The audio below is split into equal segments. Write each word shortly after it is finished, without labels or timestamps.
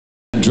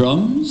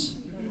drums,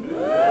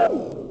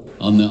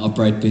 on the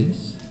upright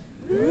bass,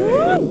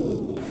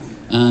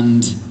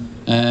 and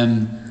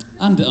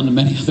on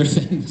many other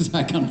things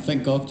I can't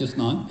think of just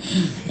now.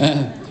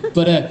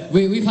 But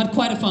we've had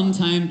quite a fun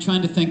time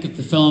trying to think of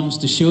the films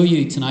to show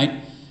you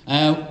tonight.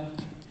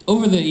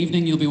 Over the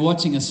evening you'll be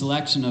watching a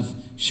selection of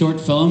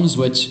short films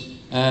which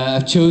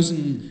I've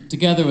chosen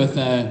together with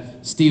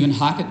Stephen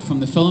Hackett from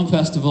the Film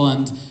Festival,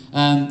 and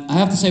I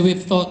have to say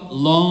we've thought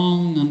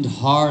long and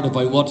hard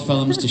about what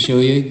films to show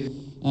you.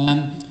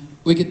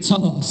 We could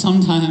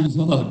sometimes,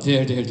 oh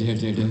dear.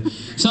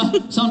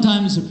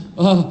 Sometimes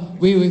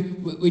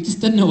we just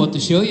didn't know what to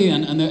show you,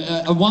 and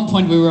at one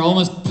point we were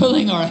almost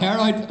pulling our hair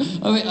out,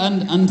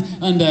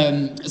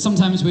 and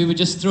sometimes we would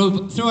just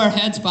throw our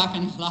heads back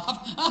and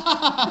laugh.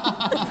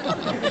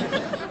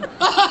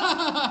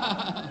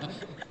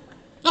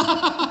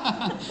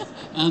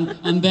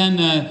 and then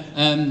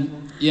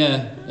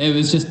yeah, it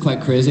was just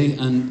quite crazy,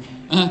 and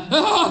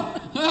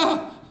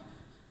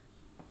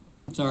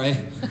sorry.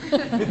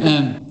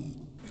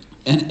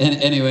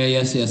 Anyway,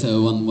 yes,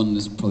 one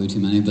is probably too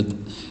many, but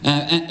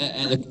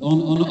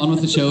on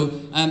with the show.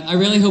 I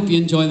really hope you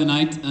enjoy the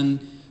night,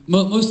 and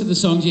most of the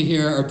songs you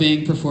hear are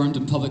being performed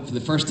in public for the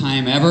first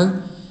time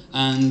ever,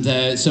 and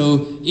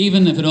so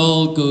even if it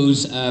all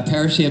goes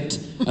pear-shaped,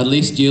 at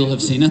least you'll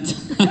have seen it.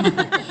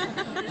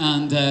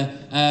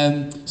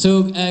 And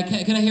so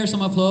can I hear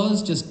some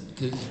applause? Just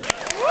 'cause.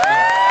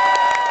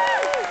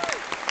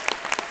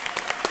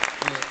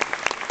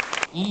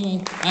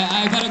 Anyway,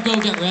 I better go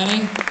get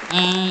ready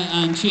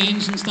and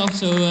change and stuff,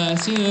 so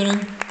see you later.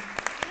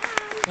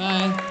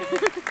 Bye.